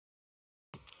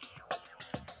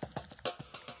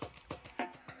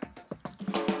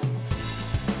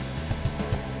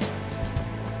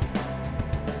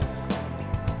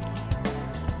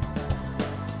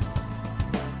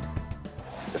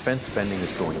Defense spending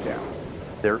is going down.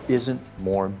 There isn't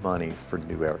more money for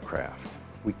new aircraft.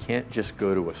 We can't just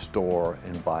go to a store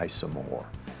and buy some more.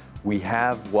 We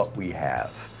have what we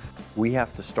have. We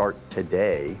have to start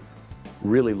today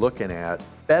really looking at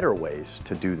better ways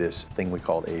to do this thing we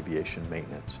call aviation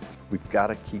maintenance. We've got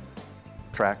to keep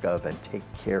track of and take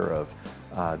care of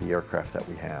the aircraft that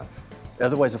we have.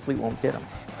 Otherwise, the fleet won't get them.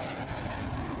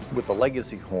 With the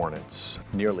legacy Hornets,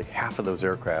 nearly half of those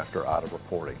aircraft are out of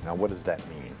reporting. Now, what does that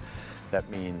mean? That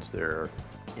means they're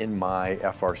in my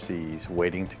FRCs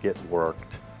waiting to get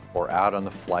worked or out on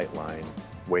the flight line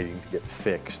waiting to get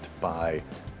fixed by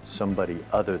somebody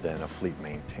other than a fleet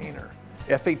maintainer.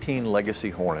 F-18 legacy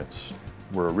Hornets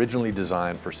were originally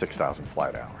designed for 6,000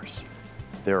 flight hours.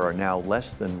 There are now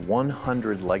less than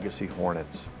 100 legacy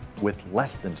Hornets with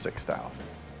less than 6,000.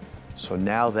 So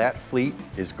now that fleet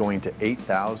is going to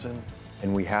 8,000,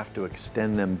 and we have to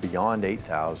extend them beyond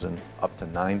 8,000 up to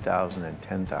 9,000 and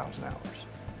 10,000 hours.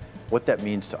 What that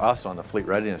means to us on the Fleet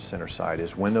Readiness Center side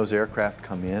is when those aircraft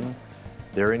come in,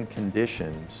 they're in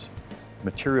conditions,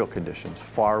 material conditions,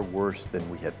 far worse than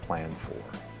we had planned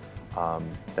for.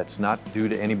 That's not due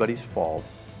to anybody's fault.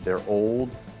 They're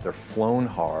old, they're flown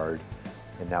hard,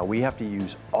 and now we have to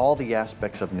use all the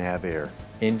aspects of NavAir,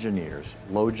 engineers,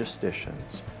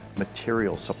 logisticians,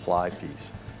 material supply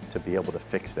piece to be able to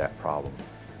fix that problem.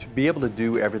 To be able to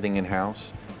do everything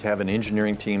in-house, to have an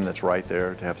engineering team that's right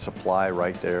there, to have supply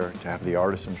right there, to have the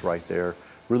artisans right there,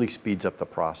 really speeds up the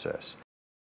process.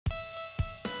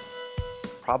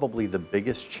 Probably the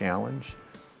biggest challenge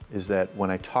is that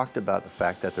when I talked about the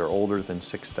fact that they're older than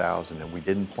 6,000 and we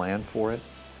didn't plan for it,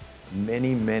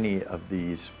 many of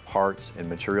these parts and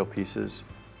material pieces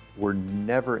were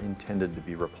never intended to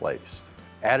be replaced.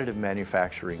 Additive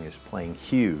manufacturing is playing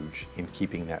huge in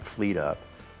keeping that fleet up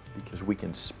because we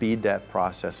can speed that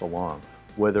process along,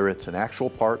 whether it's an actual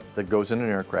part that goes in an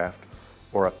aircraft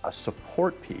or a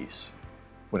support piece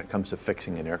when it comes to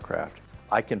fixing an aircraft.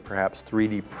 I can perhaps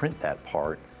 3D print that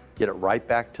part, get it right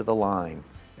back to the line,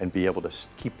 and be able to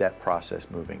keep that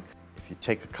process moving. If you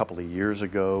take a couple of years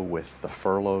ago with the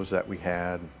furloughs that we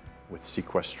had, with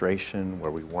sequestration,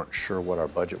 where we weren't sure what our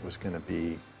budget was going to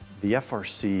be, the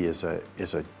FRC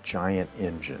is a giant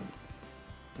engine.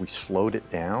 We slowed it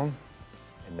down,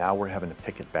 and now we're having to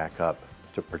pick it back up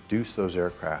to produce those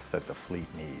aircraft that the fleet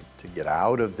need, to get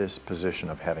out of this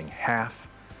position of having half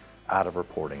out of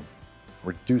reporting,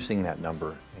 reducing that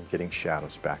number, and getting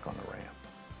shadows back on the ramp.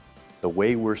 The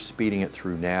way we're speeding it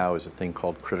through now is a thing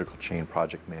called critical chain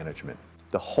project management.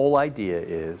 The whole idea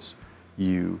is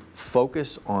you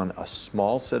focus on a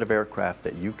small set of aircraft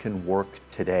that you can work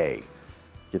today,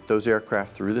 get those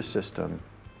aircraft through the system,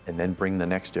 and then bring the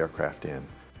next aircraft in.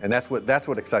 And that's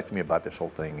what excites me about this whole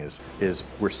thing is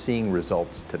we're seeing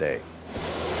results today.